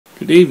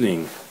Good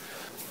evening.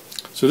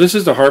 So this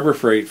is the Harbor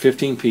Freight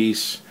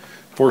 15-piece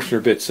Forstner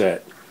bit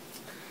set.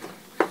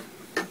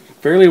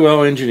 Fairly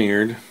well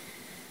engineered.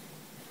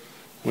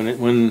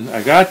 When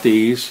I got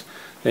these,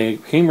 they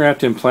came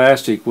wrapped in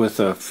plastic with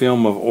a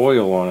film of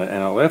oil on it,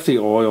 and I left the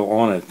oil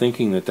on it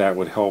thinking that that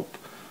would help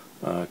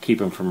keep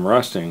them from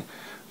rusting.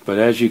 But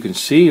as you can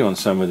see on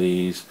some of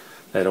these,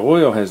 that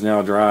oil has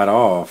now dried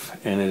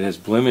off and it has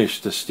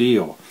blemished the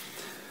steel.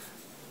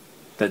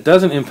 That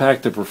doesn't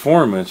impact the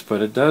performance, but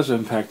it does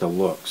impact the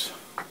looks.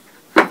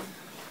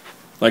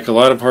 Like a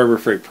lot of Harbor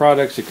Freight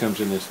products, it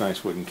comes in this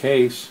nice wooden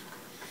case.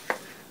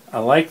 I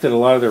like that a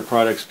lot of their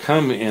products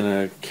come in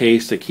a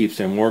case that keeps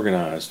them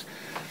organized.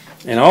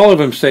 And all of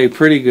them stay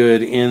pretty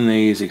good in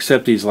these,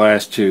 except these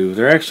last two.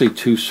 They're actually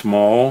too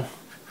small,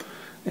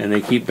 and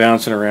they keep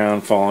bouncing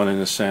around, falling in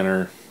the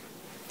center.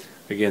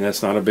 Again,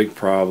 that's not a big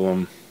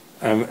problem.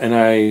 And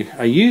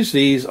I use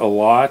these a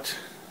lot,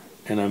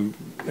 and I'm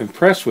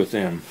impressed with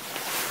them.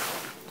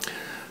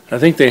 I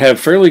think they have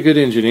fairly good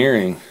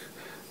engineering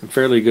and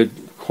fairly good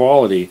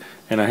quality,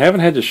 and I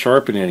haven't had to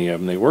sharpen any of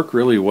them. They work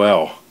really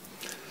well.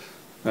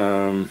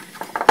 I'll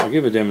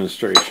give a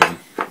demonstration.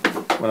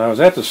 When I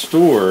was at the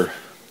store,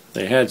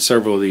 they had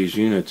several of these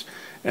units,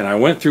 and I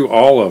went through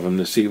all of them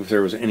to see if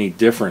there was any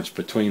difference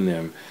between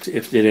them,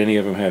 did any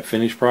of them have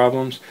finish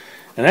problems,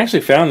 and I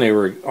actually found they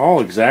were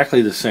all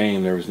exactly the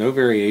same. There was no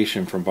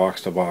variation from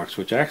box to box,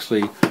 which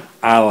actually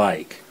I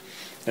like.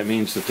 That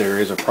means that there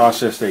is a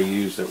process they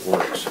use that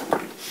works.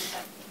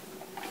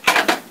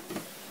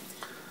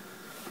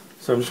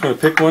 So I'm just going to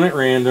pick one at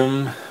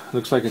random.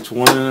 Looks like it's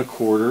 1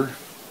 1/4.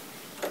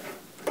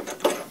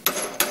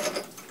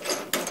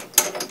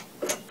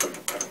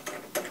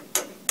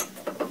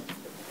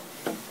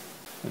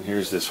 And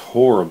here's this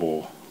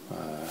horrible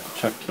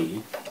chuck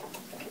key.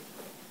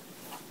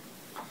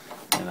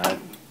 And I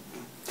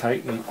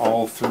tighten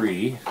all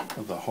 3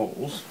 of the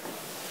holes.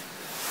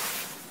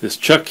 This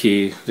chuck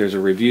key, there's a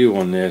review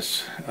on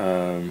this.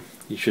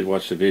 You should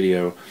watch the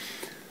video.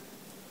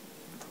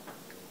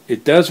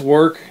 It does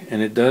work,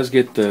 and it does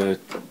get the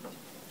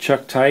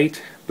chuck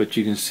tight, but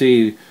you can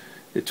see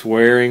it's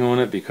wearing on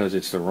it because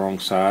it's the wrong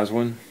size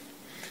one.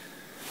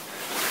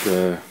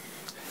 It's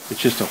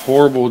just a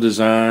horrible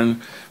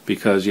design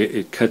because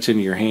it cuts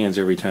into your hands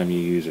every time you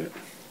use it.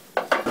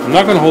 I'm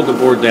not going to hold the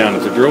board down.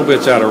 If the drill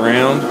bit's out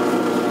around,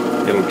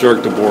 it'll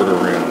jerk the board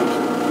around.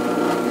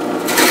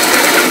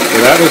 So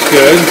that was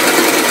good.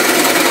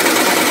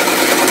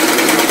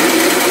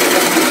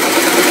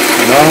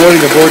 I'm not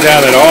holding the board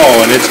down at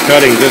all, and it's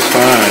cutting just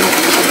fine.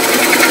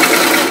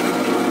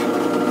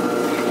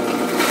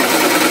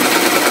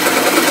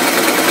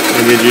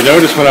 And did you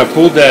notice when I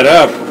pulled that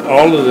up,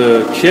 all of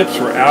the chips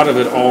were out of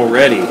it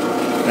already?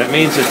 That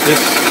means that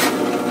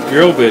this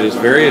drill bit is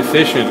very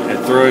efficient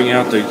at throwing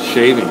out the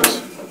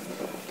shavings.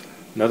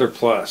 Another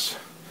plus.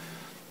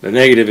 The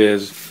negative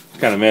is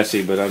it's kind of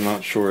messy, but I'm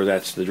not sure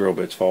that's the drill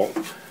bit's fault.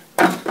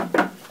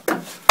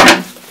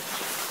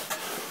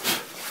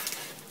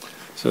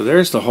 So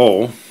there's the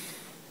hole.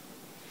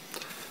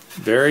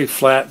 Very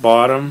flat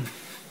bottom,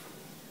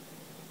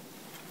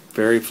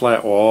 very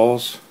flat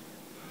walls.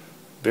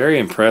 Very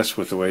impressed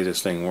with the way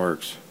this thing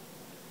works.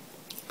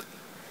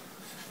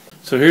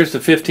 So here's the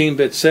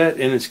 15-bit set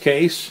in its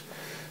case.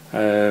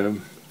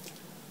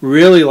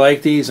 Really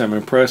like these. I'm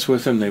impressed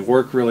with them. They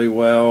work really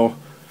well.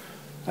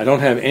 I don't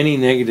have any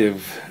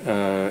negative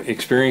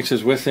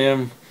experiences with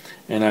them,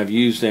 and I've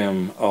used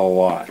them a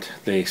lot.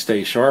 They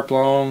stay sharp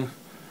long.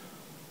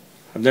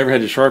 I've never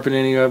had to sharpen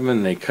any of them,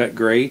 and they cut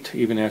great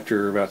even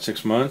after about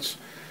 6 months.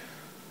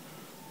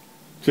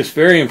 Just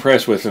very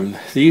impressed with them.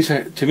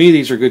 To me,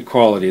 these are good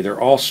quality. They're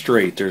all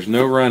straight. There's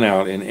no run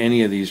out in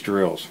any of these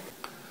drills.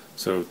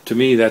 So to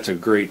me, that's a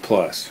great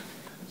plus.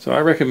 So I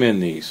recommend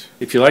these.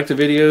 If you like the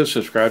video,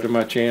 subscribe to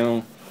my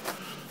channel.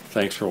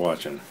 Thanks for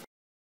watching.